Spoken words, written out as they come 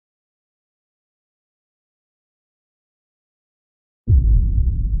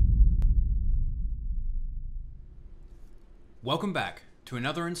Welcome back to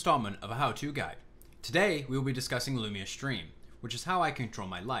another installment of a how-to guide. Today we will be discussing Lumia Stream, which is how I control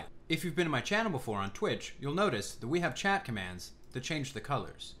my light. If you've been to my channel before on Twitch, you'll notice that we have chat commands that change the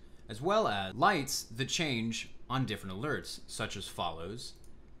colors, as well as lights that change on different alerts, such as follows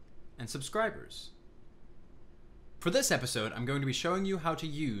and subscribers. For this episode, I'm going to be showing you how to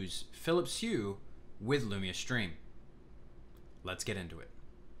use Philips Hue with Lumia Stream. Let's get into it.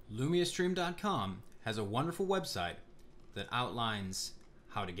 LumiaStream.com has a wonderful website that outlines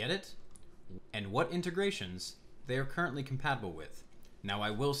how to get it and what integrations they are currently compatible with. Now,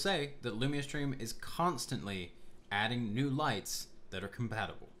 I will say that Lumia Stream is constantly adding new lights that are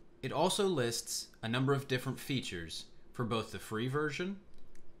compatible. It also lists a number of different features for both the free version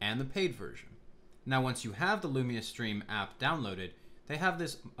and the paid version. Now, once you have the Lumia Stream app downloaded, they have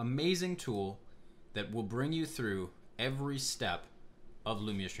this amazing tool that will bring you through every step of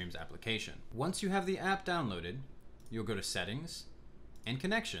Lumia Stream's application. Once you have the app downloaded, you'll go to Settings and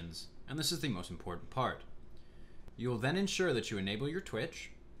Connections, and this is the most important part. You'll then ensure that you enable your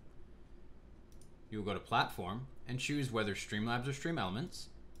Twitch. You'll go to Platform and choose whether Streamlabs or StreamElements,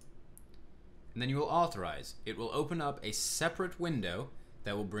 and then you will authorize. It will open up a separate window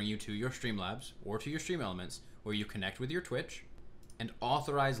that will bring you to your Streamlabs or to your StreamElements, where you connect with your Twitch and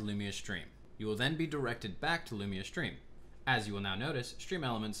authorize Lumia Stream. You will then be directed back to Lumia Stream. As you will now notice,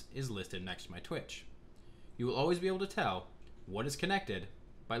 StreamElements is listed next to my Twitch. You will always be able to tell what is connected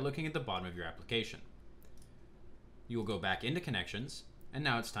by looking at the bottom of your application. You will go back into Connections, and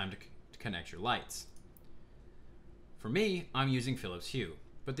now it's time to connect your lights. For me, I'm using Philips Hue,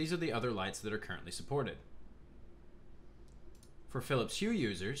 but these are the other lights that are currently supported. For Philips Hue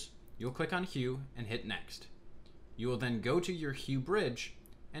users, you'll click on Hue and hit Next. You will then go to your Hue bridge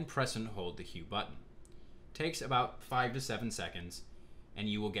and press and hold the Hue button. It takes about 5 to 7 seconds, and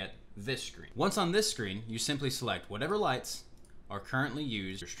you will get this screen. Once on this screen, you simply select whatever lights are currently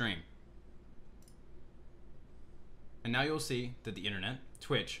used in your stream. And now you'll see that the internet,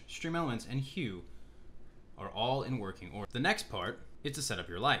 Twitch, StreamElements, and Hue are all in working order. The next part is to set up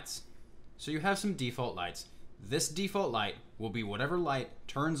your lights. So you have some default lights. This default light will be whatever light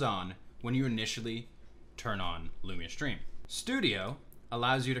turns on when you initially turn on Lumia Stream. Studio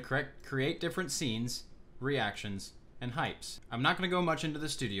allows you to create different scenes, reactions, and hypes. I'm not going to go much into the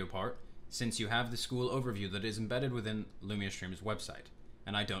studio part, since you have the school overview that is embedded within Lumia Stream's website,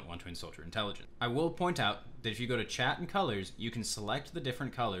 and I don't want to insult your intelligence. I will point out that if you go to Chat and Colors, you can select the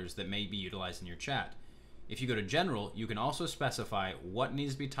different colors that may be utilized in your chat. If you go to General, you can also specify what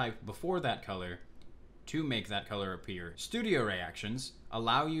needs to be typed before that color to make that color appear. Studio reactions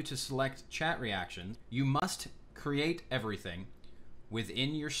allow you to select chat reactions. You must create everything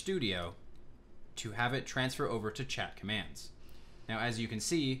within your studio to have it transfer over to chat commands. Now, as you can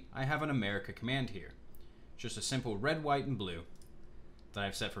see, I have an America command here. Just a simple red, white, and blue that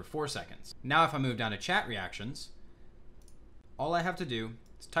I've set for 4 seconds. Now, if I move down to chat reactions, all I have to do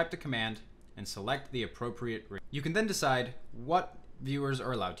is type the command and select the appropriate. You can then decide what viewers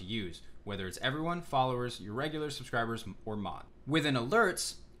are allowed to use, whether it's everyone, followers, your regular subscribers, or mod. Within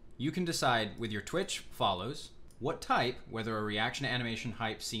alerts, you can decide with your Twitch follows what type, whether a reaction, animation,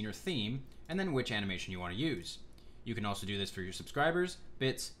 hype, scene, or theme, and then which animation you want to use. You can also do this for your subscribers,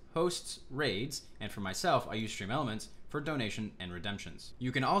 bits, hosts, raids, and for myself, I use StreamElements for donation and redemptions.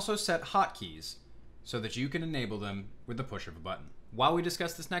 You can also set hotkeys so that you can enable them with the push of a button. While we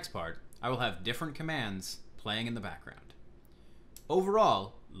discuss this next part, I will have different commands playing in the background.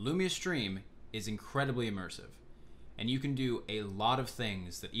 Overall, Lumia Stream is incredibly immersive, and you can do a lot of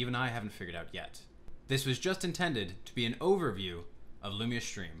things that even I haven't figured out yet. This was just intended to be an overview of Lumia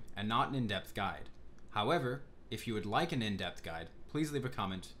Stream and not an in-depth guide. However, if you would like an in-depth guide, please leave a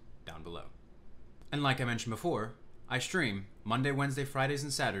comment down below. And like I mentioned before, I stream Monday, Wednesday, Fridays,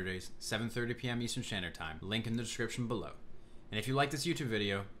 and Saturdays, 7:30 p.m. Eastern Standard Time, link in the description below. And if you like this YouTube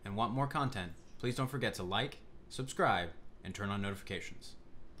video and want more content, please don't forget to like, subscribe, and turn on notifications.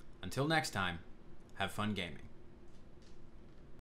 Until next time, have fun gaming.